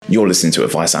You're listening to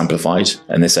Advice Amplified,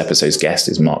 and this episode's guest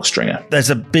is Mark Stringer. There's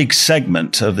a big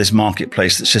segment of this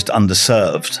marketplace that's just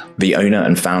underserved. The owner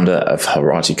and founder of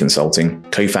Harati Consulting,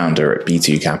 co-founder at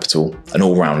B2 Capital, an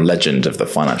all-round legend of the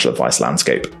financial advice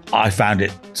landscape. I found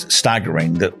it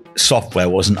staggering that software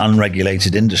was an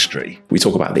unregulated industry. We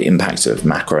talk about the impact of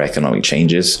macroeconomic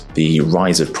changes, the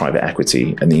rise of private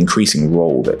equity, and the increasing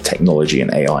role that technology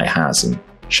and AI has in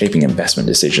shaping investment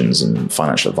decisions and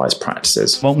financial advice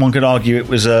practices. Well, one could argue it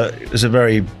was a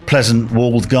very pleasant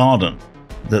walled garden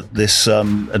that this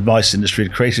advice industry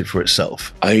had created for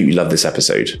itself. I hope you love this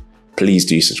episode. Please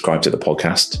do subscribe to the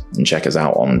podcast and check us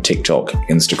out on TikTok,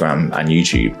 Instagram, and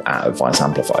YouTube at Advice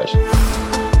Amplified.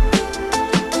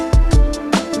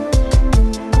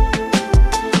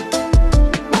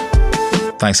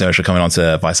 Thanks so much for coming on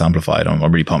to Advice Amplified. I'm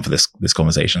really pumped for this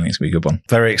conversation. I think it's going to be a good one.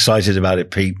 Very excited about it,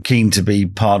 Pete. Keen to be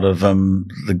part of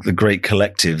the great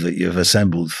collective that you've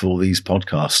assembled for these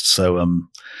podcasts. So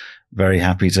very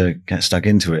happy to get stuck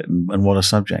into it. And what a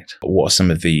subject. What are some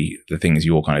of the things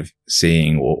you're kind of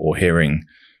seeing or hearing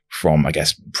from, I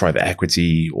guess, private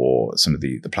equity or some of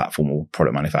the platform or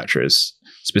product manufacturers,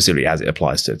 specifically as it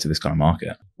applies to this kind of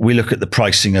market? We look at the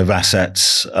pricing of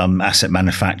assets, asset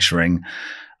manufacturing,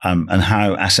 and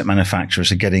how asset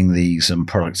manufacturers are getting these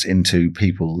products into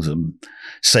people's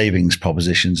savings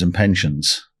propositions and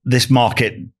pensions. This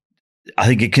market, I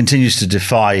think it continues to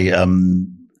defy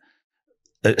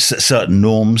certain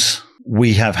norms.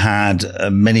 We have had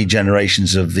many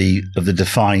generations of the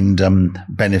defined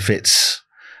benefits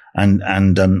and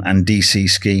DC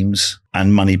schemes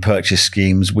and money purchase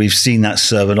schemes. We've seen that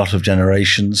serve a lot of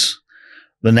generations.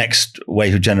 The next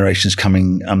wave of generations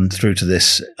coming through to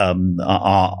this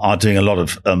are doing a lot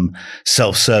of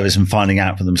self-service and finding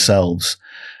out for themselves.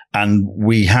 And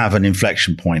we have an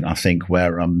inflection point, I think,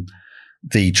 where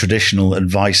the traditional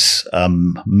advice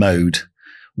mode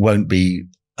won't be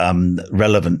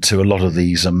relevant to a lot of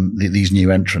these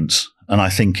new entrants. And I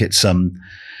think it's an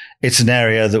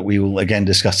area that we will again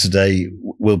discuss today.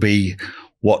 Will be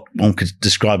what one could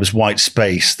describe as white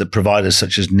space that providers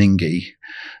such as Ningi,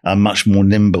 much more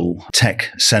nimble,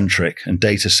 tech-centric and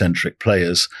data-centric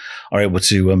players are able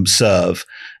to serve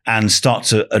and start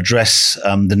to address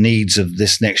the needs of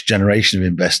this next generation of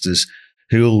investors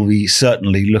who will be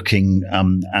certainly looking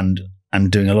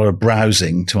and doing a lot of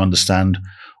browsing to understand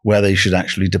where they should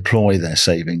actually deploy their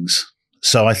savings.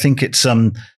 So I think it's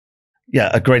a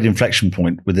great inflection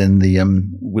point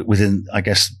within I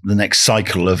guess the next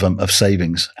cycle of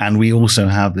savings. And we also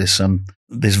have this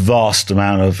vast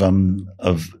amount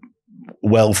of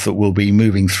wealth that will be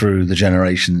moving through the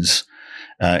generations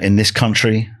in this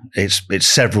country. It's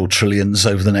several trillions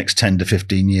over the next 10 to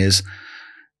 15 years.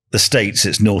 The States,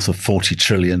 it's north of $40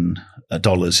 trillion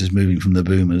is moving from the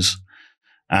boomers.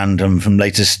 And from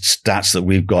latest stats that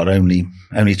we've got, only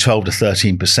 12 to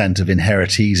 13% of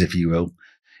inheritees, if you will,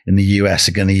 in the US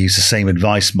are going to use the same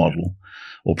advice model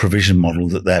or provision model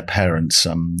that their parents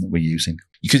were using.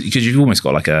 Because you've almost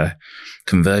got like a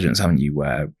convergence, haven't you,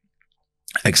 where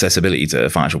accessibility to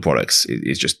financial products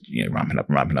is just ramping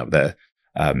up. They're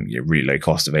really low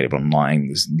cost, available online.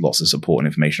 There's lots of support and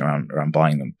information around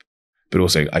buying them, but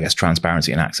also, I guess,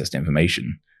 transparency and access to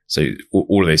information. So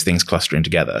all of those things clustering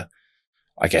together,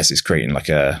 I guess, is creating like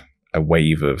a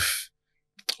wave of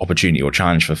opportunity or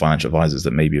challenge for financial advisors that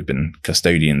maybe have been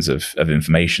custodians of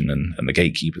information and the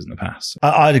gatekeepers in the past.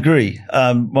 I'd agree.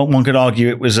 One could argue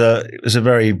it was a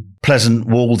very pleasant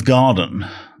walled garden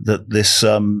that this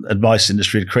advice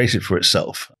industry had created for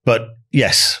itself. But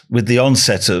yes, with the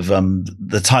onset of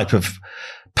the type of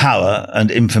power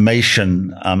and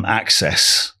information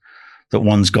access that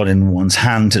one's got in one's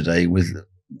hand today, with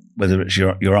whether it's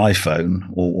your iPhone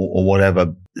or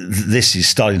whatever, this is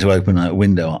starting to open a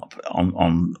window up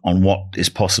on what is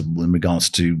possible in regards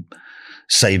to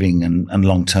saving and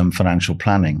long-term financial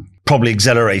planning. Probably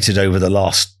accelerated over the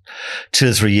last 2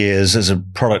 or 3 years as a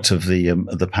product of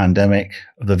the pandemic,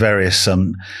 of the various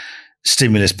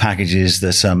stimulus packages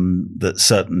that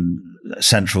certain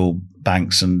central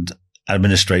banks and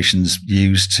administrations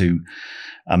use to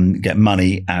get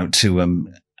money out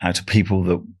to people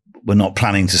that were not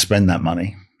planning to spend that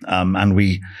money. And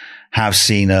we have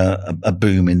seen a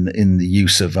boom in the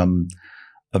use of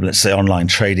let's say online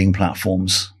trading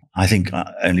platforms. I think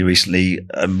only recently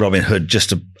Robinhood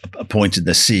just appointed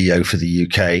the CEO for the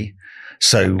UK.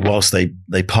 So whilst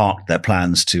they parked their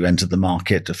plans to enter the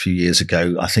market a few years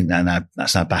ago, I think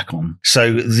that's now back on.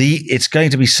 So it's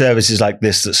going to be services like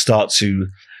this that start to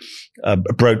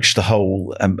broach the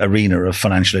whole arena of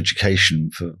financial education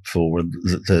for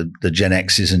the Gen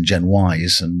X's and Gen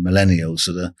Y's and millennials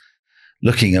that are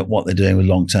looking at what they're doing with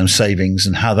long-term savings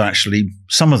and how they're actually,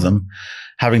 some of them,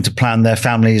 having to plan their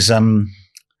families'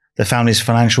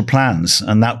 financial plans,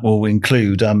 and that will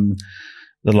include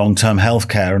the long-term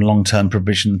healthcare and long-term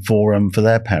provision for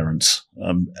their parents,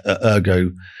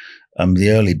 ergo the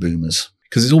early boomers.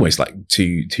 Because it's almost like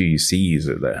two C's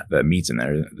that meet in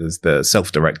there. There's the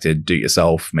self-directed,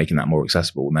 do-it-yourself, making that more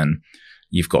accessible, and then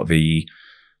you've got the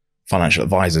financial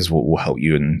advisors will help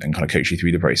you and kind of coach you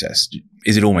through the process.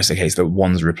 Is it almost a case that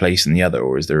one's replacing the other,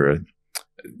 or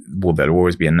will there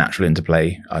always be a natural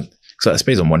interplay? So I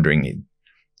suppose I'm wondering,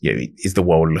 is the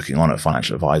world looking on at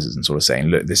financial advisors and sort of saying,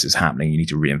 look, this is happening, you need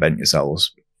to reinvent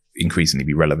yourselves, increasingly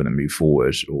be relevant and move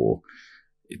forward? Or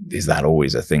is that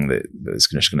always a thing that's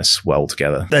just going to swell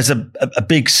together? There's a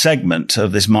big segment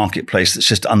of this marketplace that's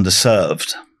just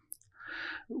underserved.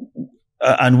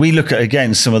 And we look at,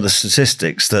 again, some of the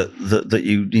statistics that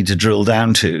you need to drill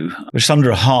down to. Just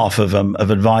under half of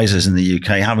advisors in the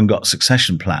UK haven't got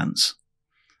succession plans.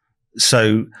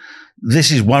 So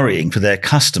this is worrying for their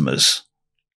customers.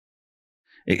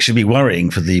 It should be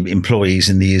worrying for the employees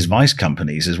in the advice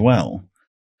companies as well.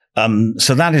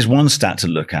 So that is one stat to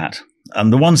look at.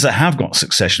 The ones that have got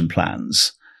succession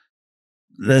plans,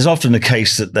 there's often a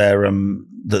case that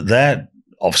their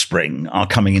offspring are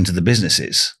coming into the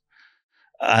businesses.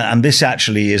 And this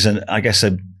actually is, some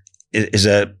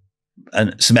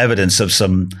evidence of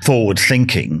some forward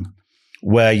thinking,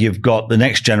 where you've got the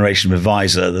next generation of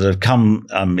advisor that have come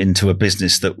into a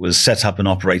business that was set up and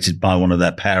operated by one of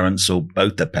their parents or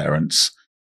both their parents.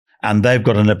 And they've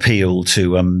got an appeal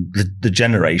to the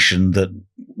generation that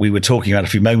we were talking about a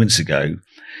few moments ago,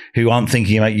 who aren't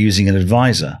thinking about using an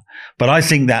advisor. But I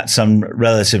think that's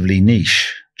relatively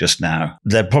niche just now.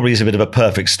 There probably is a bit of a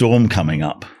perfect storm coming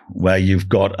up, where you've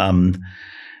got the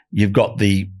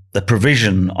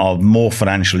provision of more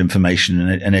financial information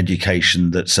and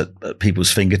education that's at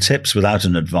people's fingertips without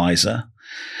an advisor.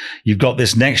 You've got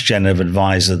this next gen of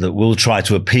advisor that will try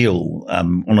to appeal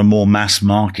on a more mass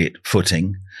market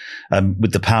footing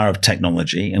with the power of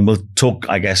technology. And we'll talk,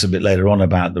 I guess, a bit later on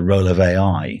about the role of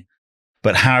AI,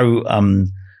 but how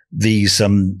these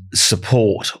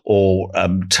support or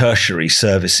tertiary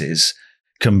services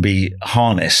can be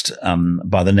harnessed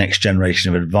by the next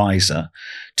generation of advisor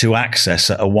to access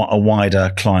a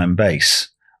wider client base,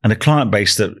 and a client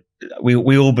base that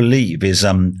we all believe is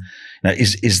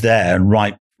there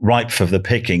and ripe for the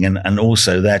picking, and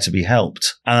also there to be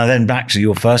helped. And then back to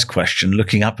your first question,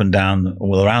 looking up and down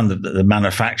all around the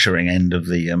manufacturing end of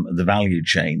the value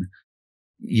chain,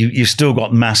 you've still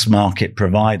got mass market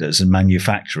providers and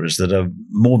manufacturers that are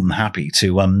more than happy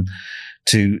to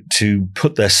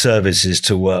put their services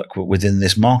to work within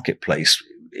this marketplace.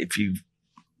 If you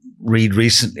read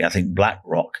recently, I think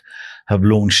BlackRock have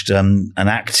launched an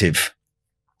active,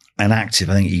 I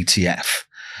think, ETF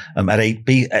at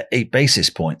 8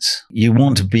 basis points. You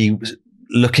want to be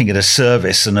looking at a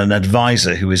service and an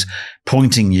advisor who is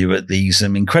pointing you at these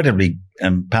incredibly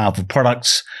powerful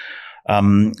products,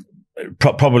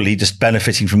 probably just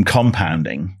benefiting from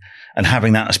compounding and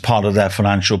having that as part of their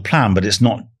financial plan. But it's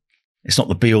not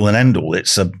the be all and end all.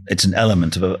 It's an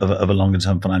element of a longer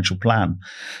term financial plan.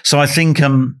 So I think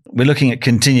we're looking at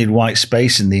continued white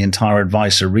space in the entire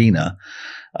advice arena,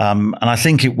 and I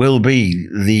think it will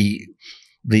be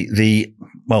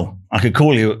I could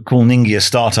call Ningi a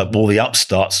startup, or the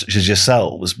upstarts such as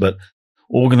yourselves, but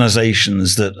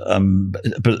organizations that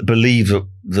believe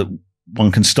that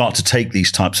one can start to take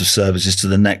these types of services to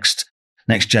the next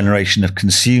generation of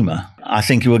consumer. I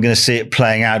think we're going to see it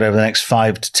playing out over the next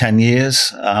 5 to 10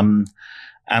 years. And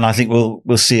I think we'll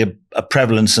see a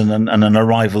prevalence and an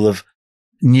arrival of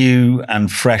new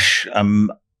and fresh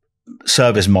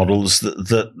service models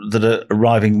that are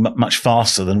arriving much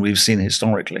faster than we've seen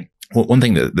historically. Well, one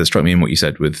thing that struck me in what you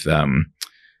said with,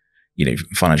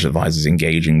 financial advisors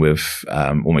engaging with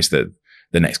almost the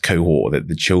next cohort,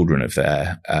 the children of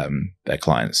their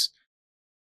clients.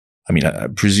 I mean,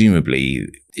 presumably,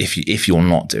 if you're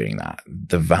not doing that,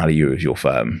 the value of your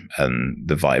firm and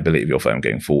the viability of your firm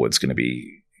going forward is going to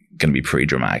be pretty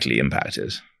dramatically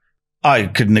impacted. I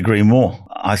couldn't agree more.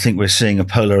 I think we're seeing a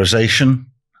polarization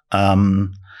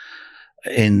in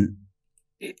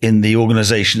the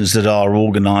organizations that are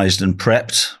organized and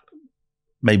prepped,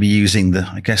 maybe using the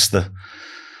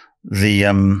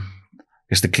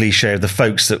cliche of the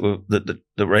folks that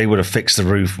were able to fix the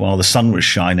roof while the sun was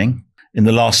shining. In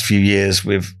the last few years,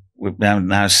 we've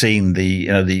now seen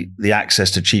the access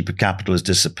to cheaper capital has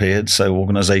disappeared. So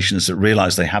organizations that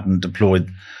realized they hadn't deployed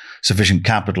sufficient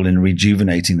capital in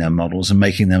rejuvenating their models and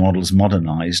making their models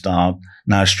modernized are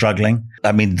now struggling.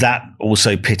 I mean, that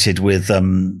also pitted with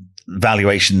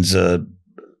valuations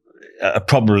are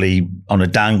probably on a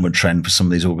downward trend for some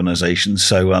of these organizations.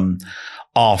 So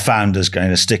are founders going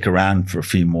to stick around for a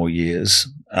few more years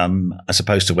as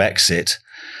opposed to exit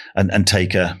and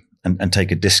take a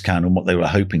discount on what they were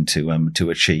hoping to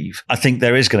achieve? I think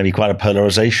there is going to be quite a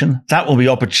polarization. That will be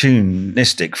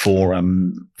opportunistic for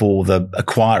the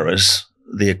acquirers,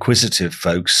 the acquisitive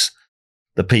folks,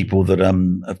 the people that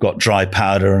have got dry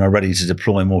powder and are ready to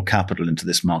deploy more capital into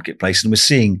this marketplace. And we're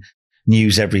seeing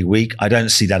news every week. I don't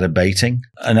see that abating.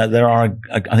 And there are,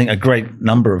 I think, a great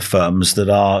number of firms that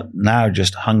are now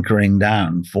just hunkering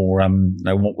down for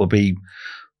what will be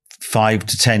 5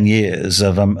 to 10 years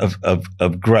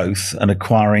of growth and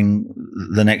acquiring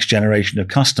the next generation of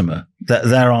customer.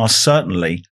 There are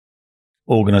certainly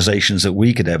organizations that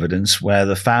we could evidence where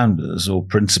the founders or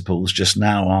principals just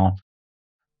now are,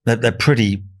 they're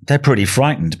pretty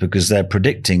frightened because they're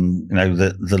predicting,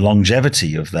 the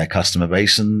longevity of their customer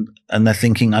base, and they're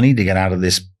thinking, I need to get out of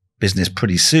this business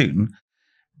pretty soon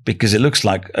because it looks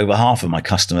like over half of my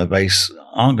customer base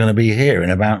aren't going to be here in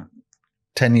about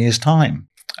 10 years' time.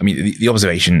 I mean, the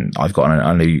observation I've got, and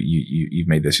I know you've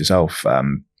made this yourself,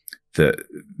 that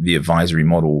the advisory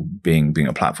model being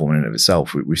a platform in and of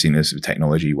itself, we've seen this with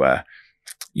technology where,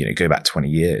 go back 20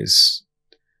 years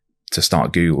to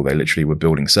start Google, they literally were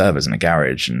building servers in a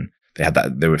garage, and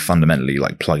they were fundamentally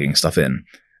like plugging stuff in,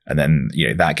 and then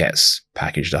that gets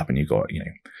packaged up, and you've got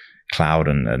cloud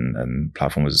and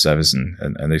platform as a service and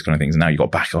those kind of things. And now you've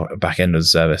got back end as a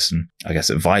service, and I guess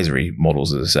advisory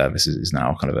models as a service is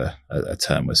now kind of a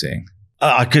term we're seeing.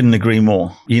 I couldn't agree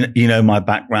more. My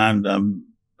background,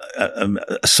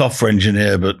 a software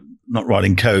engineer, but not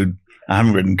writing code. I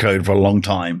haven't written code for a long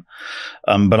time,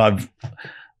 but I've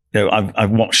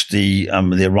watched the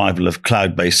arrival of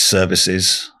cloud-based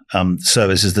services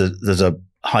that are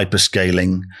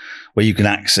hyperscaling, where you can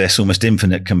access almost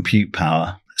infinite compute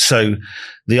power. So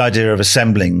the idea of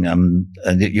assembling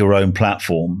your own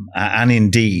platform and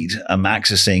indeed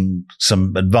accessing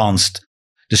some advanced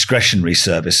discretionary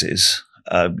services,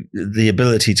 the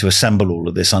ability to assemble all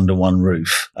of this under one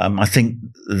roof, I think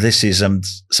this is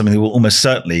something that we'll almost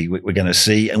certainly we're going to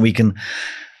see, and we can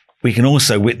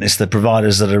also witness the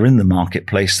providers that are in the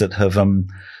marketplace that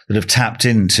have tapped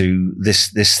into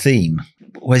this theme.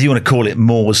 Whether you want to call it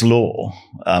Moore's law,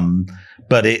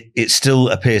 but it still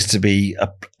appears to be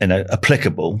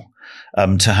applicable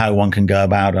to how one can go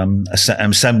about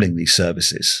assembling these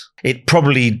services. It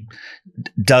probably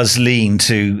does lean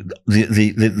to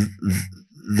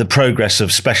the progress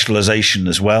of specialization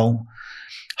as well.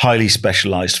 Highly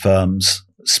specialized firms,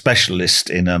 specialist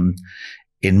in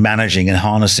managing and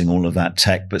harnessing all of that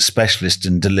tech, but specialist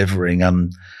in delivering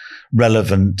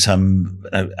relevant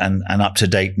and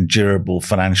up-to-date and durable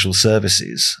financial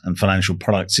services and financial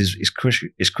products is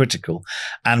critical,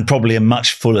 and probably a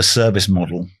much fuller service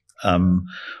model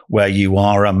where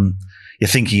you're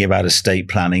thinking about estate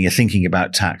planning, you're thinking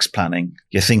about tax planning,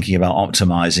 you're thinking about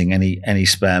optimizing any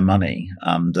spare money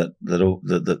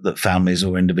that families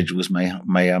or individuals may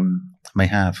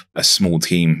have. A small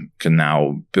team can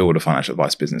now build a financial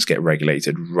advice business, get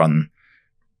regulated, run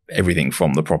everything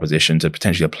from the proposition to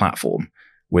potentially a platform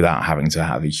without having to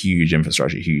have a huge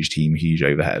infrastructure, huge team, huge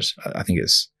overhead. I think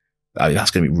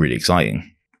that's going to be really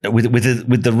exciting.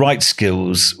 With the right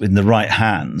skills, in the right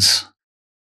hands,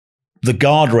 the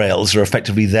guardrails are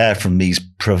effectively there from these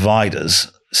providers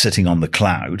sitting on the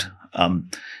cloud.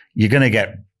 You're going to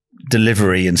get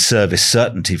delivery and service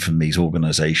certainty from these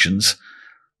organizations.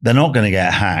 They're not going to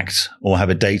get hacked or have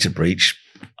a data breach.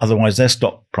 Otherwise, their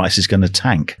stock price is going to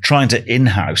tank. Trying to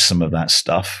in-house some of that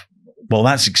stuff, well,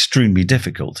 that's extremely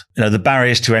difficult. The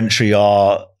barriers to entry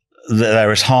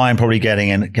they're as high and probably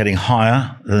getting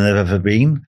higher than they've ever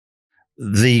been.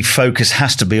 The focus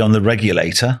has to be on the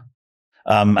regulator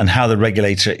and how the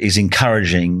regulator is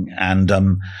encouraging and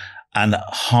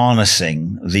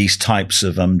harnessing these types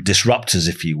of disruptors,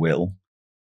 if you will,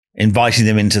 inviting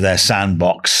them into their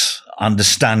sandbox,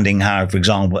 understanding how, for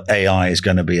example, AI is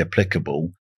going to be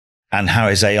applicable and how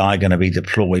is AI going to be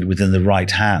deployed within the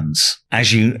right hands.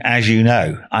 As you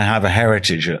know, I have a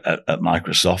heritage at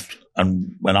Microsoft,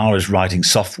 and when I was writing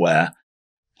software,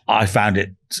 I found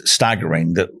it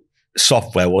staggering that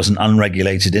software was an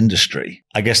unregulated industry.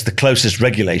 I guess the closest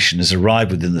regulation has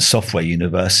arrived within the software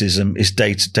universe is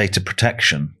data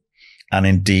protection, and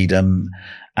indeed, and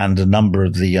a number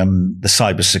of the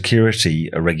cybersecurity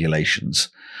regulations.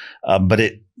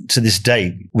 But to this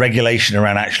day, regulation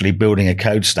around actually building a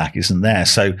code stack isn't there.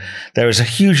 So there is a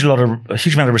huge amount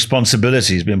of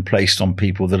responsibility has been placed on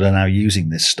people that are now using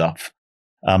this stuff.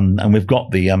 And we've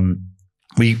got the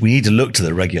we need to look to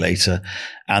the regulator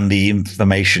and the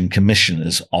Information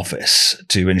Commissioner's office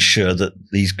to ensure that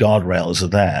these guardrails are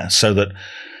there so that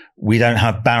we don't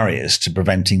have barriers to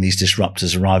preventing these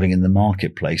disruptors arriving in the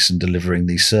marketplace and delivering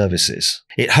these services.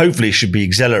 It hopefully should be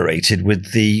accelerated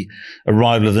with the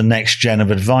arrival of the next gen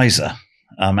of advisor,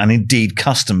 and indeed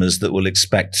customers that will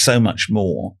expect so much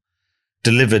more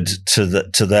delivered to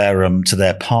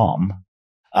their palm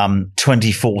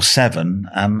 24/7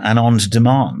 and on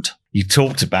demand. You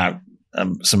talked about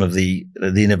some of the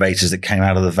innovators that came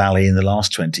out of the valley in the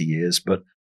last 20 years, but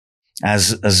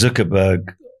as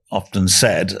Zuckerberg often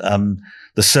said,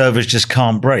 the servers just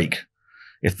can't break.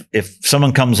 If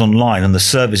someone comes online and the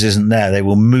service isn't there, they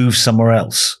will move somewhere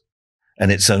else,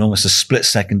 and it's almost a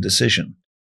split-second decision.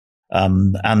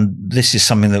 And this is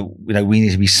something that we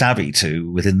need to be savvy to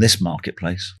within this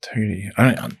marketplace. Totally.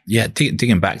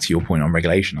 Digging back to your point on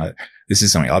regulation, this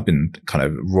is something I've been kind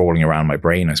of rolling around my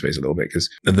brain, I suppose, a little bit, because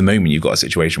at the moment you've got a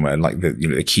situation where like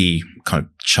the key kind of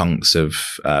chunks of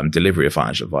delivery of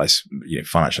financial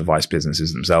advice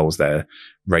businesses themselves, they're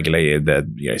regulated,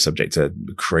 they're subject to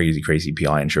crazy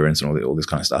PI insurance and all this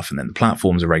kind of stuff, and then the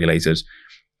platforms are regulated.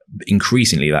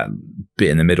 Increasingly, that bit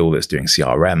in the middle that's doing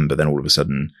CRM, but then all of a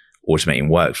sudden automating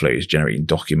workflows, generating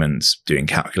documents, doing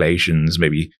calculations,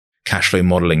 maybe cash flow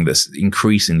modeling, that's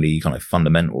increasingly kind of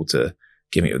fundamental to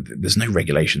giving it. There's no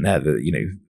regulation there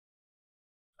that,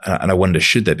 and I wonder,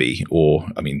 should there be? Or,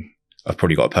 I mean, I've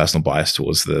probably got a personal bias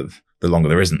towards the longer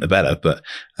there isn't, the better, but,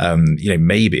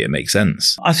 maybe it makes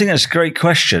sense. I think that's a great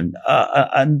question.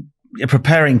 And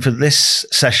preparing for this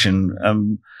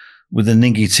session, with the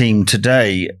Ningi team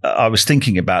today, I was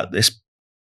thinking about this.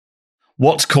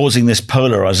 What's causing this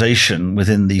polarization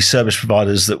within the service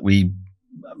providers that we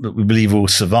believe will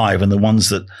survive and the ones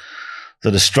that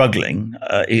are struggling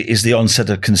is the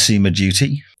onset of consumer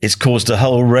duty. It's caused a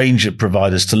whole range of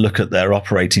providers to look at their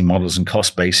operating models and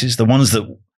cost bases. The ones that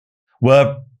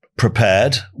were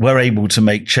prepared were able to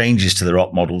make changes to their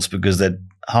op models because they'd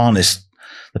harnessed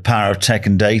the power of tech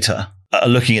and data. Are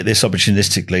looking at this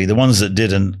opportunistically. The ones that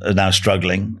didn't are now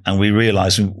struggling, and we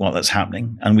realize what that's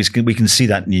happening. And we can see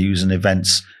that news and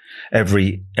events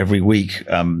every week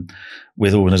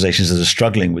with organizations that are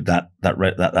struggling with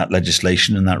that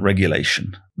legislation and that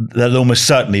regulation. There'll almost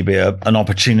certainly be an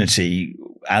opportunity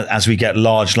as we get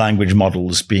large language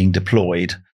models being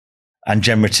deployed and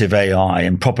generative AI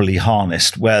and properly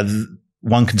harnessed, where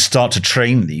one can start to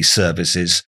train these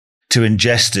services to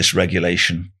ingest this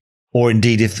regulation. Or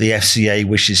indeed, if the FCA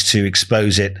wishes to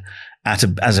expose it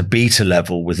as a beta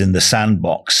level within the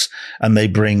sandbox, and they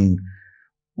bring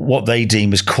what they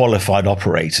deem as qualified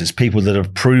operators, people that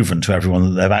have proven to everyone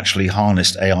that they've actually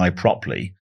harnessed AI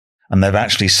properly, and they've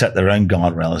actually set their own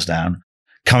guardrails down,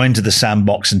 come into the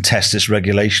sandbox and test this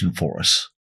regulation for us.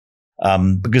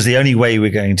 Because the only way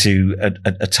we're going to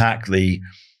attack the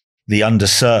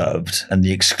underserved and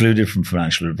the excluded from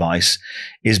financial advice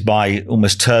is by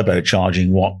almost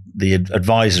turbocharging what the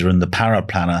advisor and the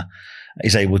paraplanner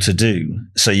is able to do.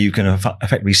 So you can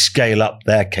effectively scale up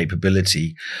their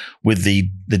capability with the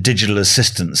digital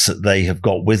assistants that they have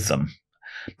got with them.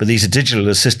 But these are digital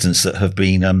assistants that have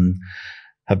been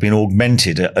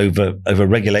augmented over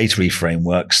regulatory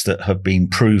frameworks that have been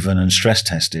proven and stress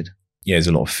tested. Yeah, there's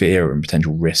a lot of fear and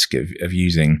potential risk of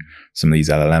using some of these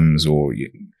LLMs, or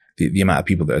the amount of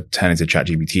people that are turning to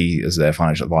ChatGPT as their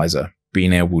financial advisor,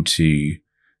 being able to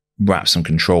wrap some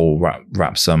control,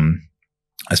 wrap some,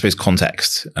 I suppose,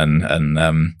 context and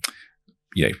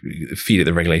feed it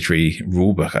the regulatory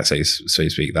rule book, I say, so to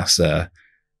speak. That's a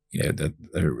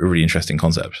really interesting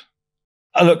concept.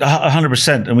 Look,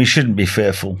 100%, and we shouldn't be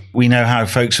fearful. We know how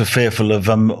folks were fearful of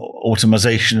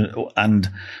automation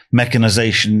and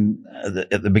mechanization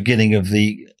at the beginning of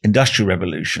the Industrial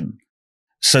Revolution.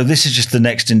 So this is just the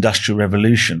next industrial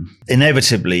revolution.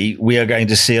 Inevitably, we are going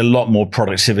to see a lot more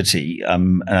productivity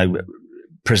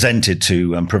presented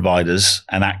to providers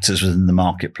and actors within the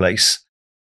marketplace.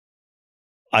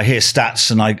 I hear stats,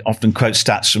 and I often quote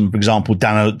stats from, for example,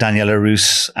 Daniela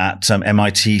Rus at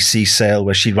MIT CSAIL,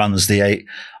 where she runs the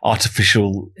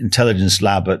artificial intelligence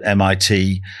lab at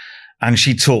MIT. And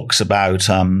she talks about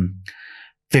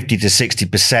 50 to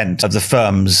 60% of the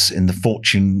firms in the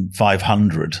Fortune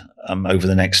 500 over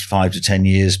the next 5 to 10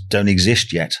 years don't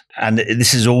exist yet. And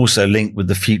this is also linked with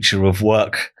the future of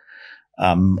work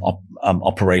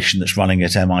operation that's running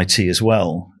at MIT as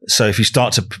well. So if you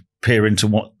start to peer into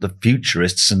what the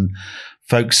futurists and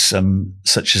folks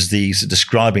such as these are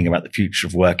describing about the future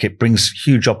of work, it brings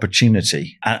huge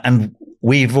opportunity. And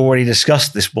we've already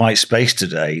discussed this white space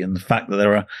today, and the fact that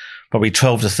there are probably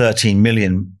 12 to 13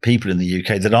 million people in the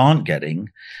UK that aren't getting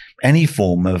any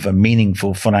form of a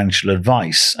meaningful financial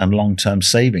advice and long-term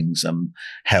savings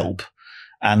help.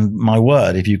 And my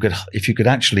word, if you could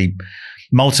actually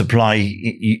multiply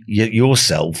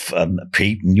yourself,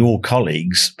 Pete, and your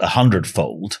colleagues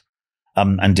 100-fold,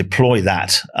 and deploy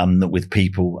that with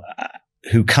people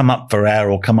who come up for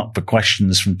air or come up for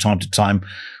questions from time to time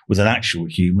with an actual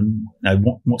human,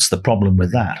 what's the problem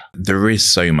with that? There is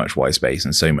so much white space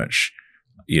and so much,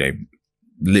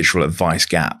 literal advice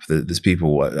gap. There's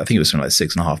people, I think it was something like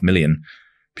 6.5 million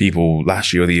people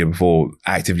last year or the year before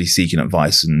actively seeking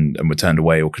advice and were turned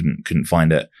away or couldn't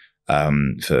find it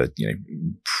for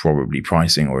probably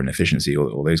pricing or inefficiency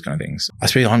or those kind of things. I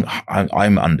suppose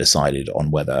I'm undecided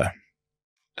on whether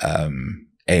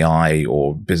AI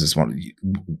or business model,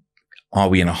 are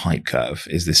we in a hype curve?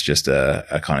 Is this just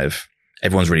a kind of,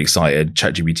 everyone's really excited,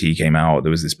 ChatGPT came out,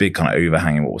 there was this big kind of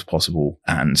overhang in what was possible,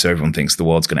 and so everyone thinks the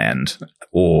world's going to end?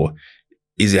 Or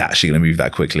is it actually going to move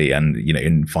that quickly? And,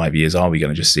 in 5 years, are we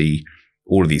going to just see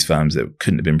all of these firms that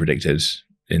couldn't have been predicted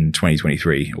in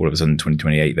 2023, all of a sudden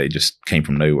 2028, they just came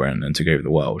from nowhere and took over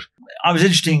the world? It's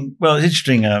interesting,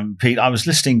 Pete. I was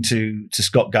listening to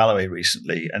Scott Galloway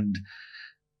recently, and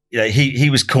he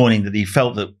was coining that he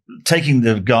felt that taking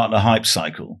the Gartner hype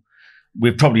cycle,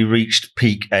 we've probably reached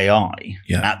peak AI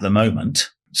at the moment.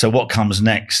 So what comes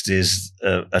next is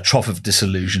a trough of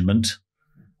disillusionment,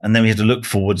 and then we have to look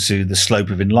forward to the slope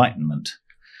of enlightenment.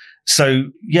 So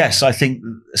yes, I think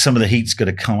some of the heat's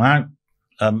going to come out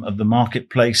of the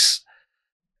marketplace.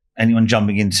 Anyone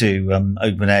jumping into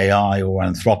OpenAI or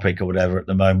Anthropic or whatever at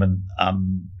the moment,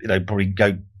 probably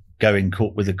going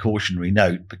with a cautionary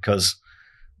note, because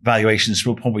valuations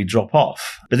will probably drop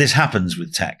off. But this happens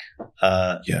with tech.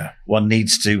 One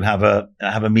needs to have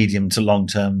a medium to long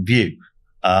term view,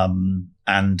 and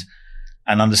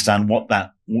understand what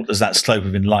does that slope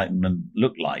of enlightenment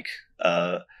look like.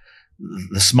 The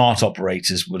smart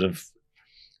operators would have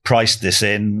priced this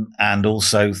in and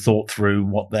also thought through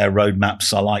what their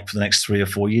roadmaps are like for the next 3 or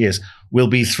 4 years. We'll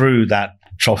be through that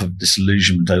trough of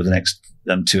disillusionment over the next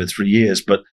 2 or 3 years.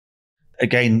 But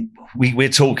again, we're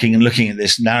talking and looking at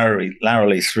this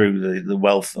narrowly through the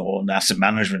wealth or asset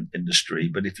management industry.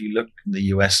 But if you look in the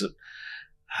US at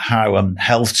how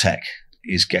health tech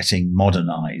is getting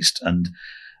modernized and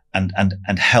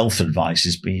health advice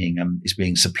is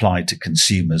being supplied to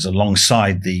consumers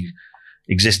alongside the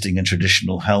existing and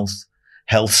traditional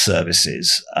health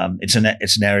services, it's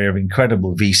an area of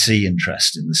incredible VC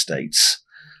interest in the States,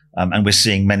 and we're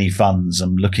seeing many funds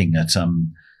looking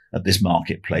at this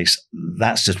marketplace.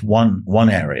 That's just one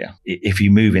area. If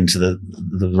you move into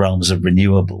the realms of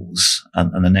renewables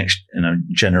and the next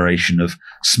generation of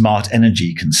smart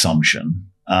energy consumption,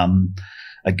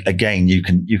 again you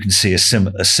can see a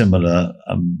similar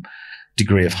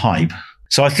degree of hype.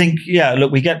 So I think,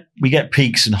 look, we get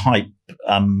peaks and hype,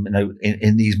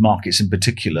 in these markets in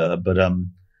particular,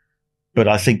 but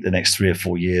I think the next 3 or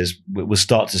 4 years we'll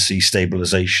start to see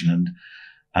stabilization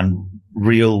and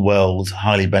real world,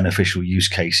 highly beneficial use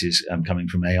cases coming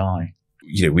from AI.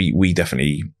 We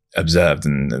definitely observed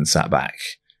and sat back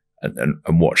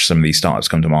and watched some of these startups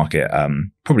come to market.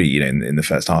 Probably in the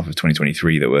first half of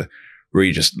 2023 that were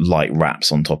really just light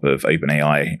wraps on top of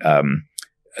OpenAI.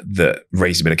 That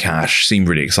raised a bit of cash, seemed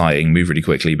really exciting, moved really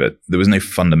quickly, but there was no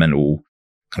fundamental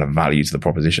kind of value to the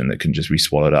proposition that can just be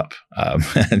swallowed up,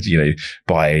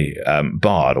 by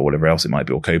Bard or whatever else it might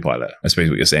be, or Copilot. I suppose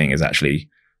what you're saying is actually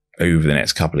over the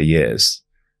next couple of years,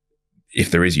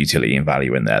 if there is utility and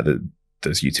value in there,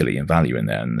 there's utility and value in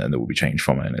there, and there will be change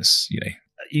from it. And it's,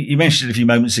 You mentioned it a few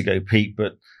moments ago, Pete,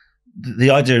 but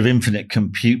the idea of infinite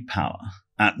compute power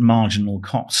at marginal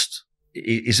cost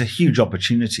is a huge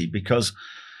opportunity, because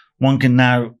one can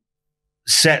now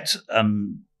set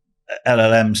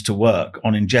LLMs to work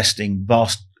on ingesting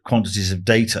vast quantities of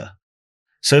data.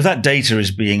 So if that data is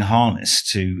being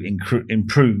harnessed to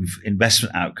improve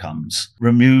investment outcomes,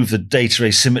 remove the data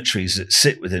asymmetries that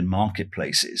sit within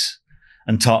marketplaces,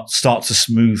 and start to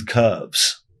smooth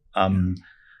curves in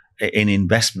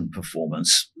investment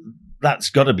performance, that's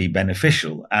got to be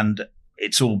beneficial. And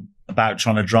it's all about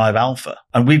trying to drive alpha.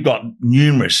 And we've got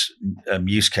numerous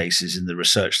use cases in the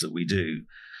research that we do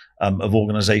of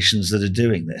organizations that are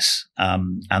doing this,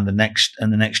 and the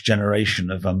next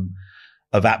generation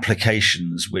of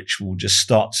applications, which will just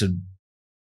start to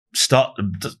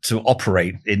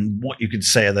operate in what you could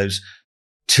say are those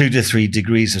 2 to 3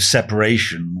 degrees of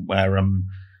separation, where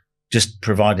just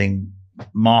providing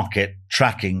market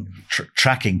tracking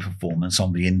performance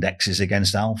on the indexes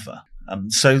against alpha.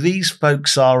 So these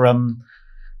folks are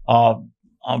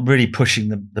really pushing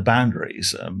the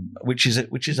boundaries, which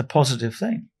is a positive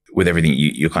thing. with everything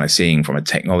you're kind of seeing from a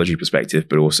technology perspective,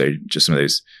 but also just some of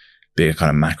those bigger kind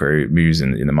of macro moves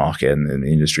in the market and in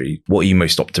the industry, what are you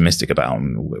most optimistic about,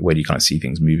 and where do you kind of see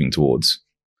things moving towards?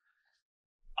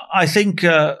 I think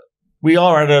we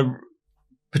are at a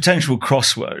potential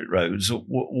crossroads, or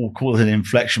we'll call it an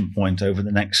inflection point over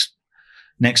the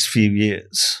next few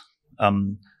years,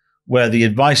 where the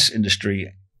advice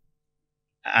industry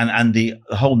and the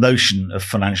whole notion of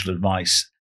financial advice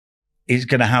is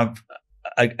going to have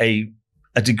a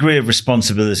degree of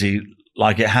responsibility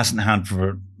like it hasn't had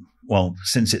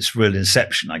since its real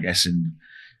inception, I guess,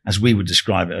 as we would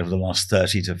describe it, over the last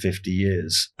 30 to 50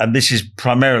 years. And this is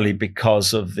primarily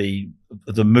because of the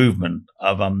movement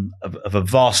of a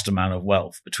vast amount of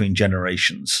wealth between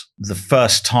generations. The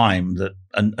first time that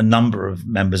a number of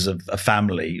members of a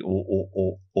family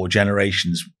or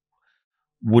generations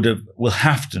will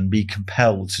have to be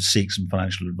compelled to seek some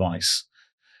financial advice.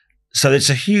 So it's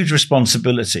a huge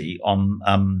responsibility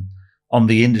on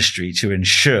the industry to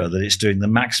ensure that it's doing the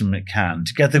maximum it can,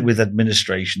 together with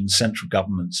administrations, central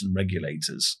governments, and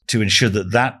regulators, to ensure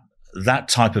that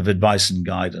type of advice and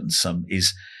guidance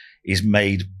is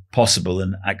made possible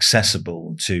and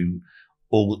accessible to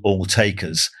all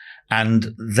takers.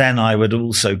 And then I would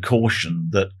also caution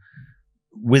that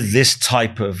with this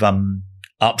type of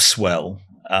upswell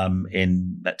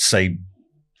in, let's say,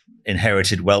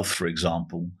 inherited wealth, for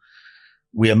example,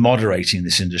 we are moderating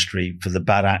this industry for the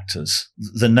bad actors.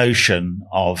 The notion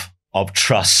of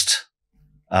trust,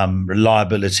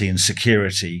 reliability, and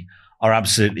security are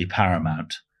absolutely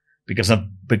paramount, because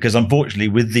unfortunately,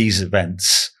 with these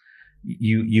events,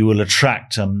 you will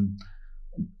attract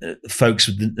folks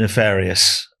with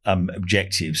nefarious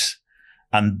objectives,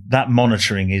 and that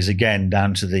monitoring is again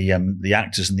down to the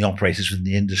actors and the operators within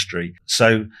the industry.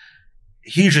 So,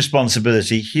 huge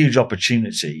responsibility, huge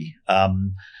opportunity.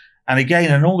 And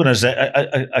again,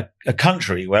 a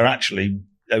country where actually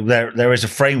there is a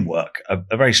framework,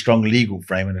 a very strong legal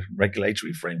frame and a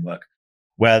regulatory framework,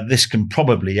 where this can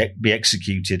probably be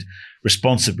executed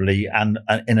responsibly and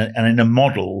in a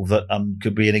model that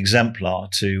could be an exemplar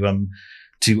to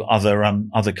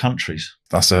other countries.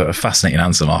 That's a fascinating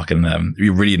answer, Mark, and we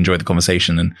really enjoyed the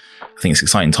conversation, and I think it's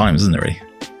exciting times, isn't it, really?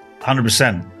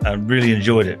 100%. I really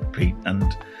enjoyed it, Pete, and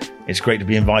it's great to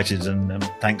be invited, and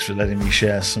thanks for letting me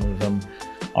share some of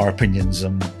our opinions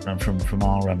from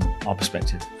our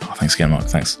perspective. Oh, thanks again, Mark.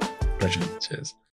 Thanks. Pleasure. Cheers.